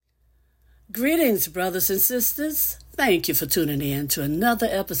Greetings, brothers and sisters. Thank you for tuning in to another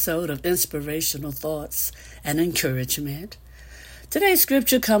episode of Inspirational Thoughts and Encouragement. Today's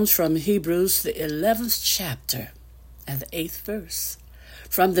scripture comes from Hebrews, the 11th chapter and the 8th verse.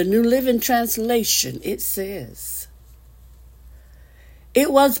 From the New Living Translation, it says,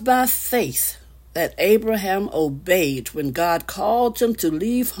 "It was by faith that Abraham obeyed when God called him to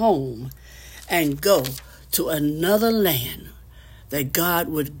leave home and go to another land that God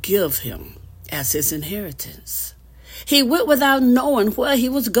would give him as his inheritance. He went without knowing where he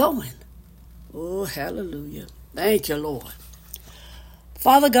was going." Oh, hallelujah. Thank you, Lord.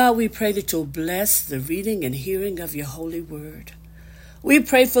 Father God, we pray that you'll bless the reading and hearing of your holy word. We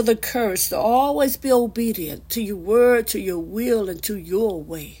pray for the courage to always be obedient to your word, to your will, and to your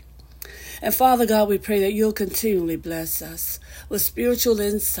way. And Father God, we pray that you'll continually bless us with spiritual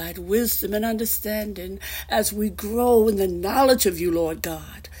insight, wisdom, and understanding as we grow in the knowledge of you, Lord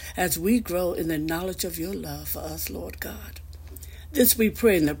God, as we grow in the knowledge of your love for us, Lord God. This we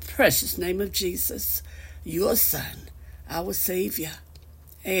pray in the precious name of Jesus, your Son, our Savior.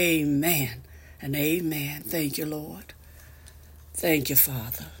 Amen and amen. Thank you, Lord. Thank you,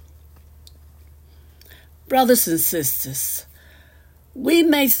 Father. Brothers and sisters, we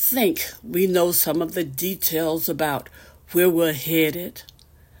may think we know some of the details about where we're headed,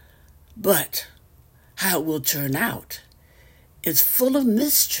 but how it will turn out is full of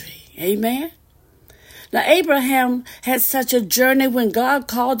mystery. Amen? Now, Abraham had such a journey when God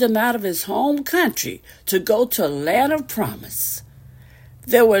called him out of his home country to go to a land of promise.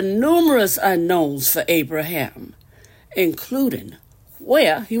 There were numerous unknowns for Abraham, including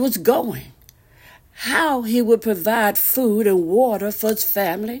where he was going, how he would provide food and water for his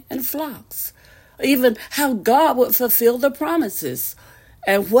family and flocks, even how God would fulfill the promises,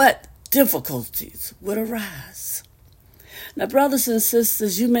 and what difficulties would arise. Now, brothers and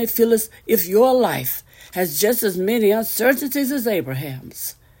sisters, you may feel as if your life has just as many uncertainties as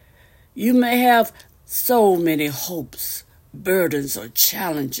Abraham's. You may have so many hopes, burdens, or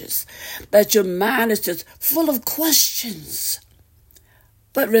challenges that your mind is just full of questions.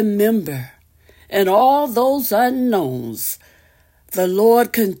 But remember, in all those unknowns, the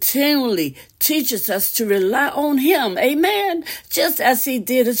Lord continually teaches us to rely on him, amen, just as he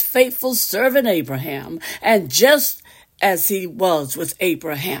did his faithful servant Abraham. And just as he was with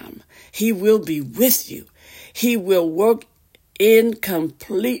Abraham, he will be with you. He will work in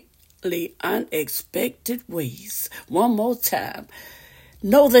completely unexpected ways. One more time,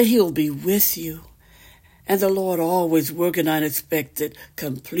 know that he'll be with you. And the Lord always work in unexpected,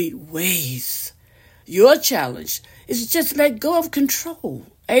 complete ways. Your challenge is just let go of control.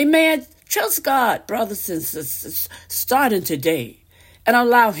 Amen. Trust God, brothers and sisters, starting today, and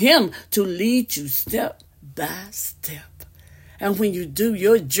allow him to lead you step by step. And when you do,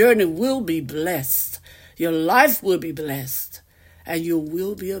 your journey will be blessed. Your life will be blessed, and you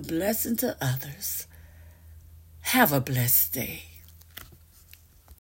will be a blessing to others. Have a blessed day.